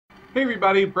Hey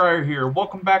everybody, Briar here.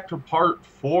 Welcome back to part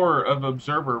 4 of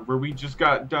Observer, where we just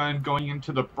got done going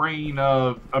into the brain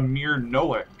of Amir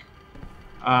Noack.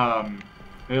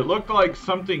 It looked like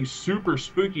something super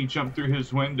spooky jumped through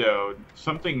his window.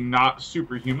 Something not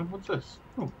superhuman. What's this?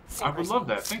 Oh, I would love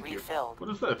that. Thank you. What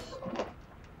is this?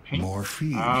 Paint?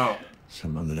 Morphine. Oh.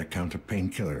 Some under-the-counter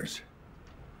painkillers.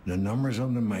 The numbers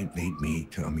on them might lead me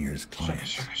to Amir's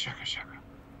clients. Shaka.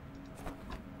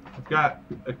 I've got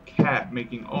a cat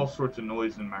making all sorts of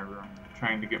noise in my room,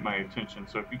 trying to get my attention.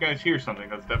 So if you guys hear something,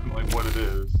 that's definitely what it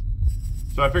is.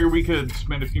 So I figured we could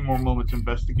spend a few more moments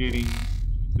investigating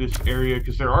this area,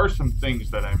 because there are some things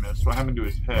that I missed. What happened to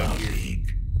his head here?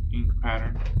 Ink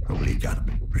pattern. Probably got him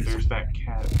in prison. There's that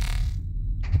cat.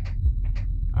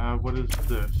 What is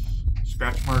this?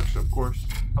 Scratch marks, of course.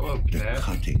 Hello, cat. The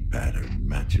cutting pattern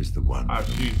matches the one.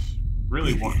 She's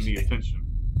really wanting the attention.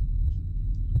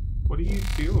 What are you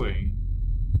doing?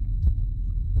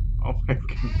 Oh my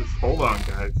goodness, hold on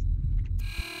guys.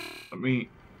 Let me...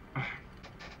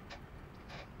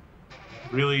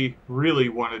 Really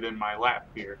want it in my lap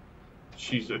here.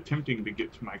 She's attempting to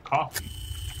get to my coffee.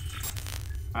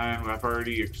 And I've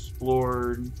already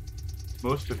explored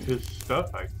most of his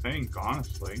stuff, I think,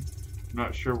 honestly. I'm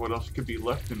not sure what else could be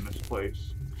left in this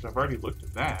place, because I've already looked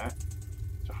at that.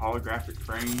 It's a holographic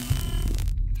frame.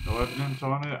 No evidence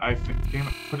on it. I think, damn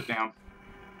it, put it down.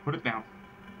 Put it down.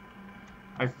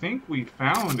 I think we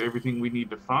found everything we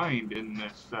need to find in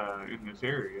this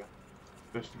area.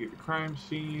 Investigate the crime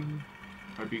scene.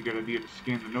 Might be a good idea to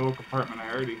scan the Noack apartment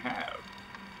I already have.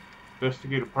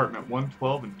 Investigate apartment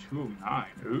 112 and 209.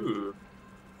 Ooh.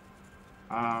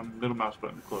 Middle mouse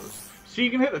button to close. So you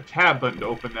can hit the tab button to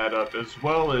open that up, as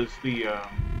well as the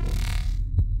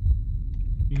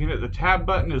you can hit the tab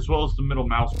button as well as the middle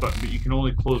mouse button, but you can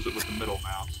only close it with the middle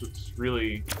mouse. It's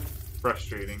really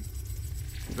frustrating.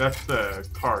 That's the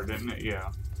card, isn't it?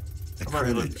 Yeah. I've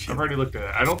already looked at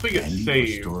it. I don't think it's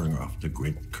saved. Storing off the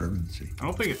grid currency. I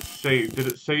don't think it's saved. Did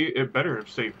it save? It better have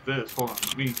saved this. Hold on.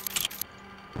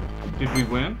 Did we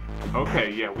win?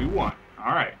 Okay, yeah, we won.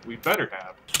 Alright, we better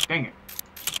have. Dang it.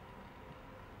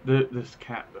 This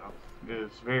cat, though,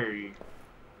 is very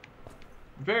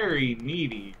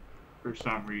needy. For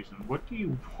some reason. What do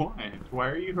you want? Why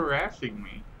are you harassing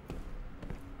me?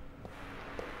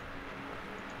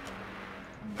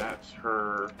 And that's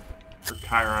her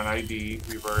Chiron ID.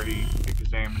 We've already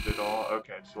examined it all.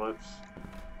 Okay, so let's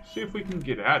see if we can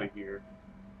get out of here.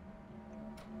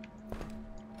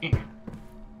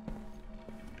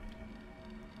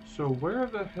 So where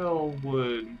the hell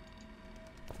would...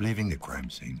 Leaving the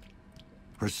crime scene.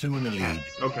 Pursuing a lead.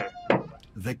 Okay. The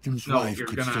victim's wife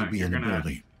could still be in the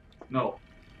building. No.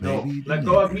 Maybe Let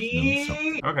go of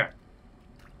me! Okay.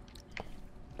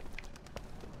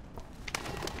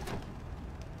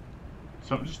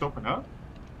 Something just opened up?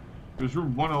 It was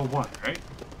room 101, right?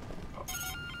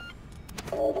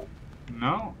 Oh.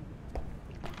 No.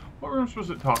 What rooms was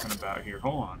it talking about here?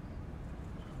 Hold on.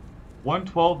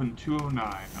 112 and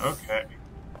 209. Okay.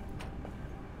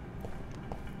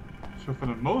 So for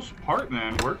the most part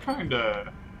then, we're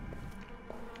kinda...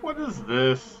 What is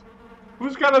this?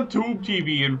 Who's got a tube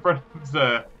TV in front of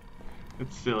the...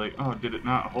 It's silly. Oh, did it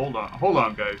not? Hold on. Hold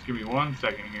on, guys. Give me 1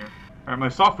 second here. Alright, my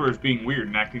software is being weird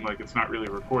and acting like it's not really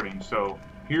recording, so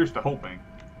here's to hoping.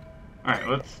 Alright,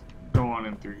 let's go on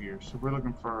in through here. So we're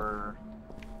looking for...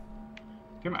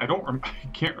 Damn, I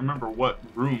can't remember what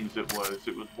rooms it was.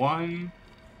 It was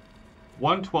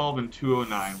 112 and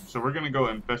 209. So we're gonna go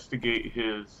investigate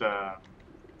his stuff.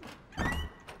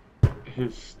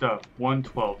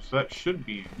 112. So that should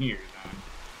be in here then.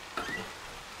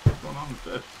 What's going on with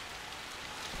this?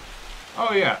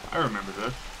 Oh yeah, I remember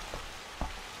this.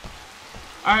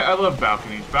 I love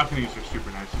balconies. Balconies are super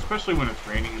nice, especially when it's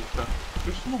raining and stuff.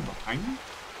 There's someone behind me?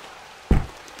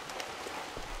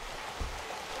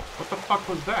 What the fuck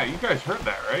was that? You guys heard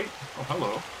that, right? Oh,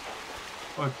 hello.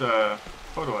 Oh, it's a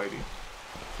photo ID.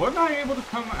 Wasn't I able to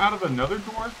come out of another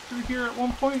door through here at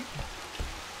one point?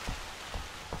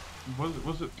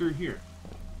 Was it through here?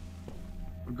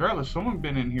 Regardless, someone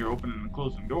been in here opening and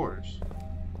closing doors.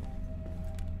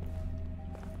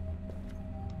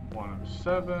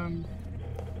 107.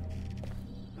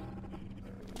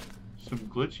 Some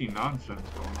glitchy nonsense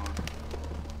going on.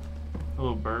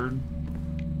 Hello, bird.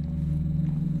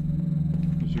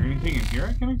 Is there anything in here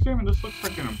I can examine? This looks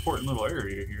like an important little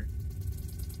area here.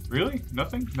 Really?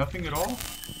 Nothing? Nothing at all?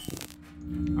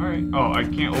 Alright. Oh, I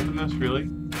can't open this? Really?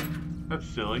 That's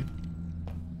silly.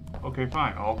 Okay,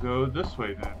 fine. I'll go this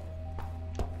way then.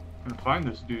 And find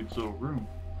this dude's little room.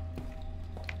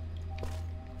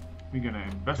 We're gonna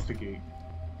investigate.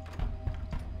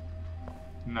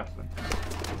 Nothing.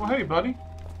 Well, hey, buddy.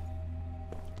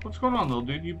 What's going on, little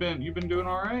dude? You been doing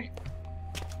all right?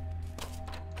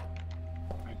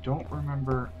 I don't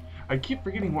remember. I keep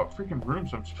forgetting what freaking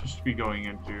rooms I'm supposed to be going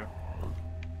into.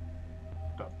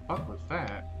 What the fuck was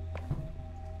that?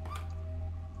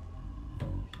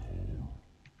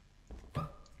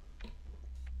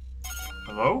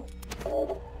 Hello?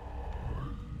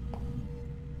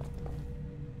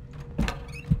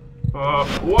 Whoa!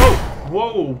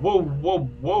 Whoa, whoa, whoa,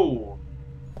 whoa!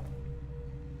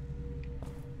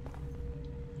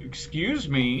 Excuse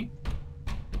me?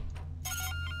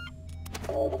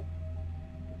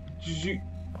 Did you...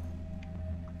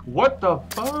 What the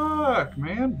fuck,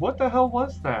 man? What the hell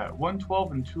was that?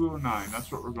 112 and 209,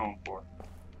 that's what we're going for.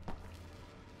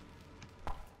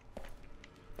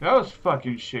 That was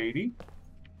fucking shady.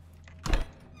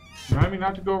 Remind me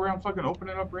not to go around fucking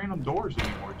opening up random doors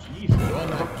anymore. Jesus. I'm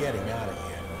not getting out of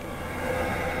here.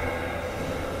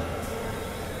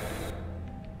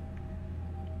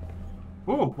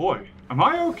 Oh boy. Am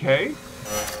I okay?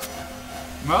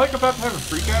 Am I like about to have a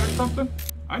freak out or something?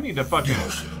 I need to fucking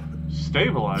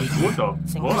stabilize. What the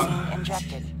fuck?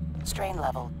 Injected. Strain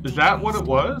level. Is that what it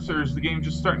was? Or is the game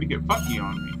just starting to get fucky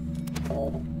on me?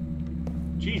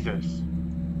 Jesus.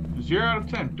 0 out of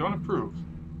 10. Don't approve.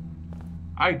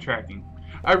 Eye tracking.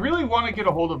 I really want to get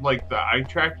a hold of like the eye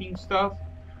tracking stuff,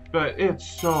 but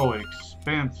it's so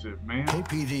expensive, man. Hey,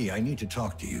 PD, I need to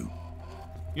talk to you.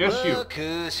 Yes, you. Look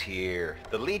who's here.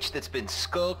 The leech that's been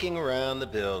skulking around the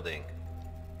building.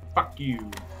 Fuck you.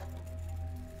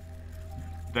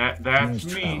 That's Yours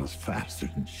me. travels faster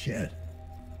than shit.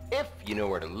 If you know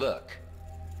where to look.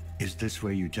 Is this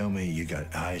where you tell me you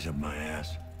got eyes up my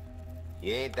ass?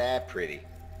 You ain't that pretty.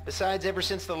 Besides, ever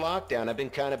since the lockdown, I've been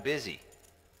kind of busy.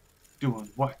 Doing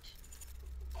what?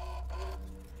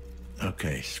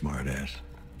 Okay, smartass.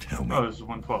 Tell me, Oh, this is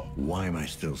 112. why am I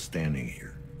still standing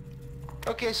here?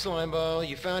 Okay, Slimeball,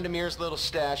 you found Amir's little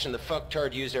stash and the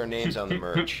fucktard used our names on the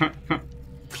merch.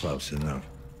 Close enough.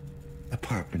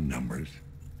 Apartment numbers.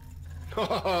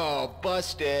 Oh,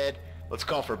 busted. Let's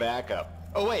call for backup.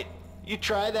 Oh, wait. You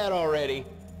tried that already.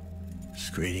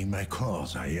 Screening my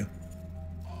calls, are you?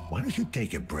 Why don't you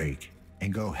take a break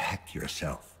and go hack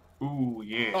yourself? Ooh,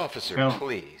 yeah. Officer, Tell-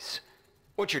 please.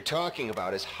 What you're talking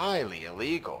about is highly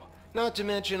illegal, not to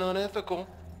mention unethical.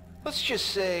 Let's just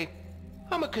say,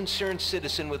 I'm a concerned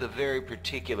citizen with a very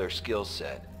particular skill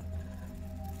set.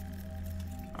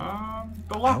 The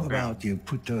How lockdown. about you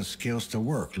put those skills to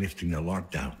work lifting the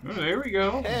lockdown? Oh, there we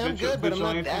go. Hey, I'm good, but I'm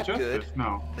not Vigilante that good. justice.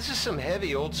 No. This is some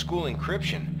heavy old school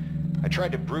encryption. I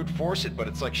tried to brute force it, but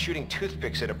it's like shooting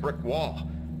toothpicks at a brick wall.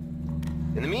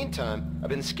 In the meantime, I've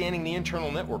been scanning the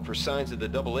internal network for signs of the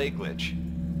AA glitch.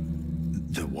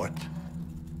 The what?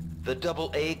 The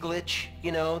AA glitch,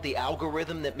 you know, the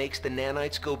algorithm that makes the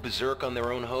nanites go berserk on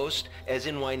their own host, as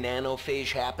in why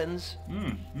nanophage happens.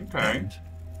 Okay. And?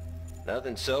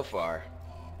 Nothing so far.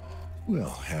 Well,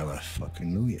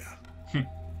 hallelujah.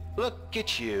 Look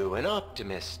at you, an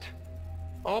optimist.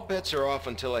 All bets are off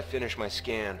until I finish my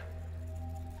scan.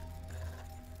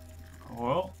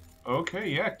 Well, okay,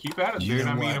 yeah, keep at it, You dude.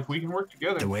 know I mean, what? if we can work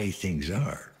together. The way things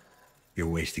are, you're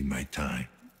wasting my time.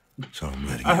 So I'm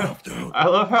letting you off the hook. I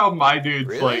love how my dude's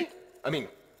Really? like, I mean,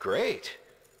 great.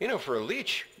 You know, for a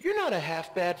leech, you're not a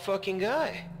half-bad fucking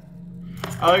guy.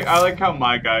 I like how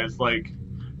my guy's like,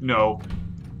 no,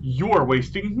 you're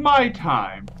wasting my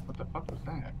time. What the fuck was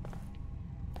that?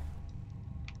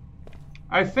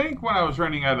 I think when I was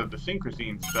running out of the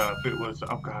synchrosine stuff, it was,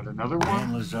 oh god, another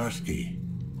Dan one? Lazarski,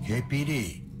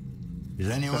 KPD. Is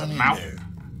anyone in Mouth.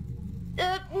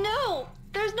 there? No,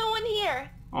 there's no one here.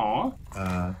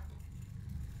 Aw.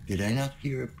 Did I not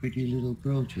hear a pretty little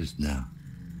girl just now?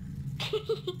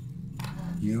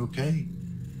 You okay?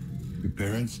 Your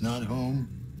parents not home?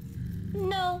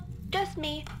 No, just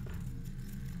me.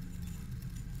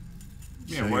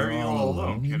 Yeah, So where you're are you all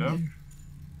alone, in kiddo? there?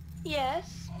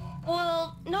 Yes.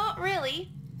 Well, not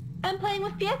really. I'm playing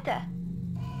with Pieta.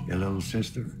 Your little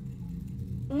sister?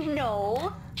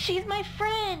 No, she's my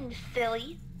friend,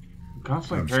 silly. I'm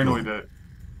constantly I'm paranoid still- that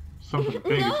something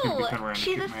big is going to be coming around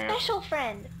she's and a kick my ass. special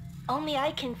friend. Only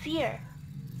I can see her.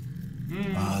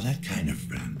 Ah, that kind of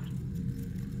friend.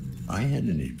 I had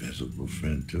an invisible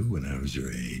friend too when I was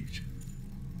your age.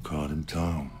 Called him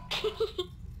Tom.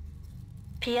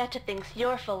 Pieta thinks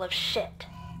you're full of shit.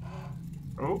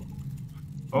 Oh.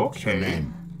 What's your Okay.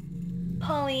 name?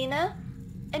 Paulina,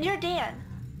 and you're Dan.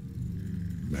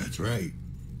 That's right.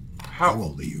 How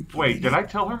old are you? Wait, did Paulina? I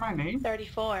tell her my name?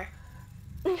 34.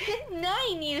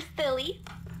 9, you silly.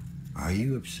 Are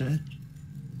you upset?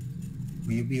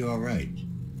 Will you be all right?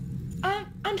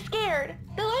 I'm scared.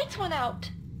 The lights went out.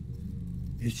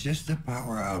 It's just a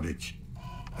power outage.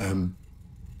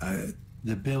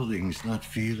 The building's not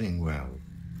feeling well.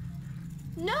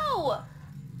 No!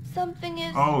 Something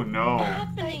is Oh no.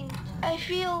 happening. I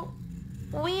feel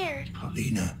weird.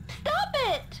 Paulina, Stop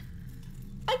it!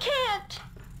 I can't!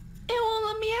 It won't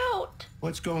let me out.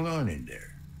 what's going on in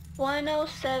there?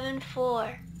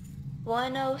 1074.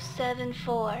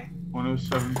 1074.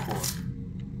 1074.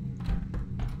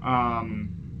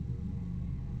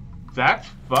 That's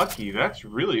fucky. That's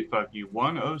really fucky.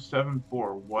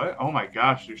 1074. What? Oh my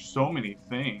gosh, there's so many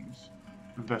things.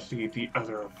 Investigate the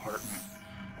other apartment.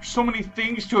 There's so many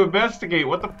things to investigate.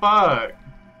 What the fuck?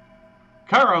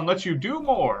 Chiron lets you do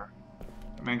more.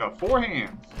 That man got 4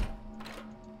 hands.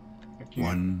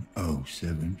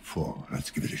 1074. Let's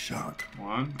give it a shot.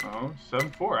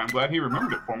 1074. I'm glad he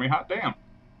remembered it for me. Hot damn.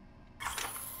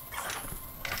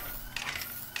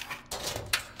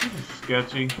 This is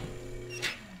sketchy.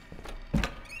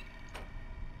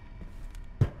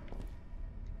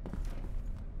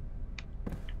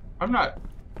 I'm not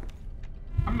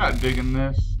digging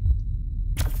this.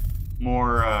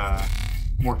 More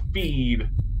feed.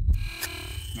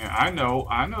 Yeah, I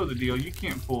know the deal. You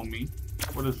can't fool me.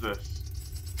 What is this?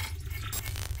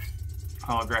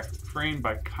 Holographic frame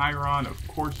by Chiron. Of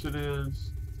course it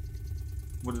is.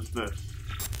 What is this?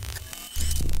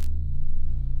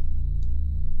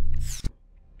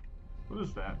 What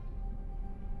is that?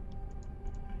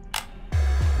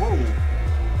 Whoa.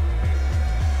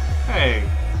 Hey.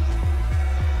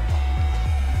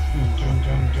 Dun, dun,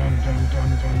 dun, dun, dun, dun,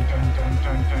 dun, dun, dun,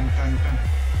 dun, dun, dun.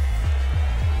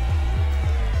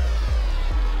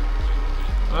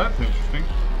 Well, that's interesting.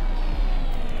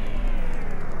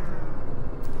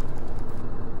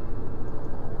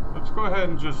 Let's go ahead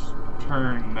and just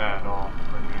turn that off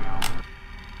for now.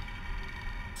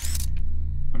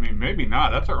 I mean, maybe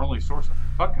not. That's our only source of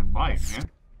fucking light, man.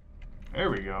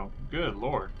 There we go. Good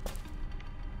lord.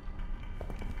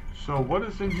 So what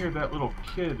is in here that little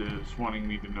kid is wanting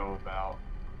me to know about?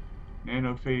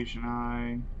 Nanophage and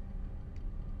I.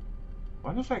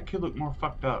 Why does that kid look more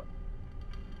fucked up?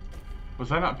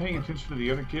 Was I not paying attention to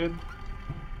the other kid?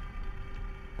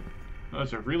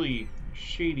 That's a really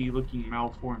shady looking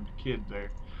malformed kid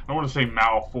there. I don't want to say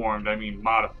malformed, I mean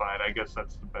modified. I guess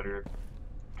that's the better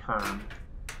term.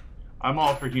 I'm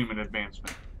all for human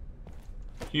advancement.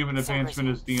 Human advancement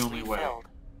is the only way.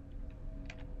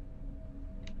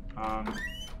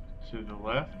 To the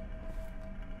left.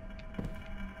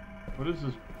 What is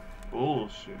this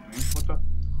bullshit, man? What the?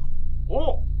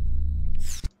 Oh!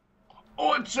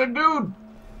 Oh, it's a dude!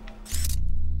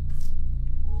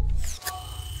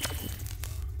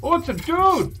 Oh, it's a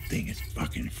dude! Thing is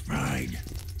fucking fried.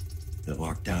 The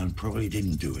lockdown probably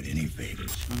didn't do it any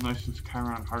favors. Unlicensed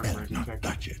Chiron hardware Better not detected.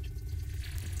 touch it.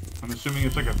 I'm assuming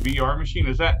it's like a VR machine.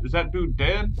 Is that dude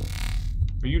dead?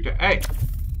 Are you dead? Hey!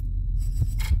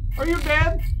 Are you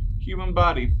dead? Human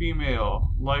body, female.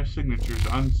 Life signatures,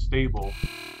 unstable.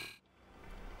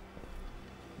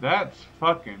 That's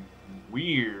fucking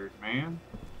weird, man.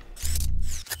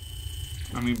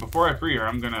 I mean, before I free her,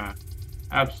 I'm gonna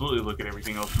absolutely look at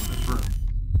everything else in this room.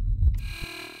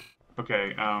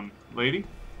 Okay, lady?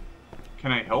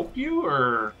 Can I help you,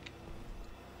 or...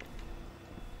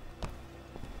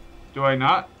 do I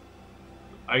not?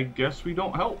 I guess we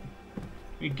don't help.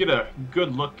 Let me get a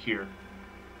good look here.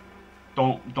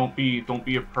 Don't be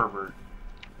a pervert.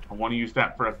 I want to use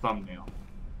that for a thumbnail.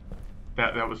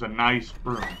 That was a nice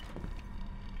broom.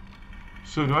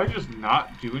 So do I just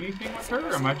not do anything with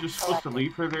her? Am I just supposed to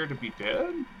leave her there to be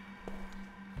dead?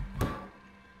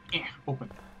 Yeah,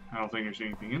 open. I don't think there's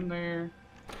anything in there.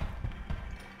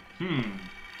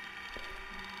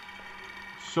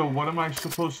 So what am I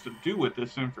supposed to do with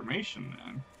this information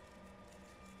then?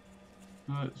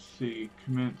 Let's see.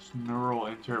 Commence neural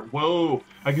inter. Whoa!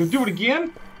 I gotta do it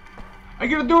again? I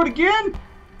gotta do it again?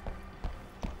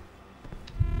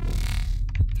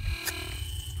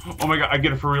 Oh my god, I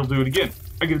gotta for real do it again.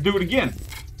 I gotta do it again.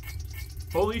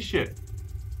 Holy shit.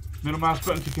 Middle mouse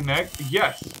button to connect.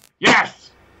 Yes!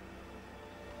 Yes!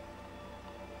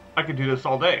 I could do this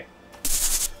all day.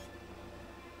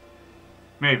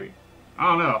 Maybe. I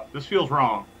don't know. This feels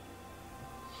wrong.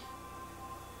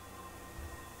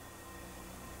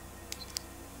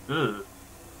 Ugh.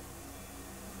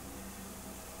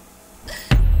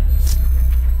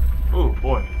 Oh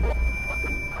boy.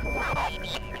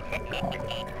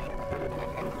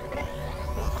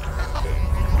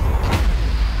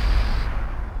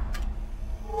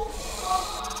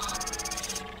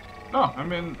 Oh,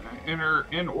 I'm in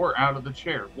or out of the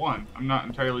chair. One. I'm not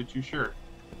entirely too sure.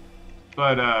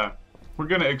 But we're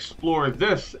gonna explore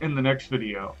this in the next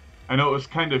video. I know it was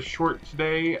kind of short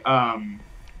today.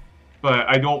 but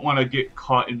I don't want to get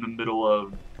caught in the middle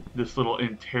of this little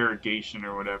interrogation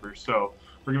or whatever. So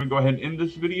we're going to go ahead and end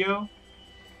this video,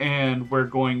 and we're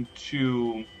going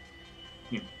to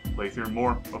play through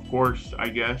more, of course, I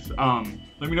guess.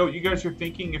 Let me know what you guys are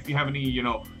thinking. If you have any,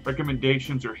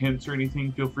 recommendations or hints or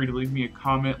anything, feel free to leave me a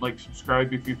comment, like,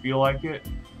 subscribe if you feel like it.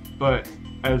 But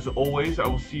as always, I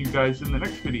will see you guys in the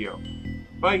next video.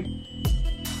 Bye!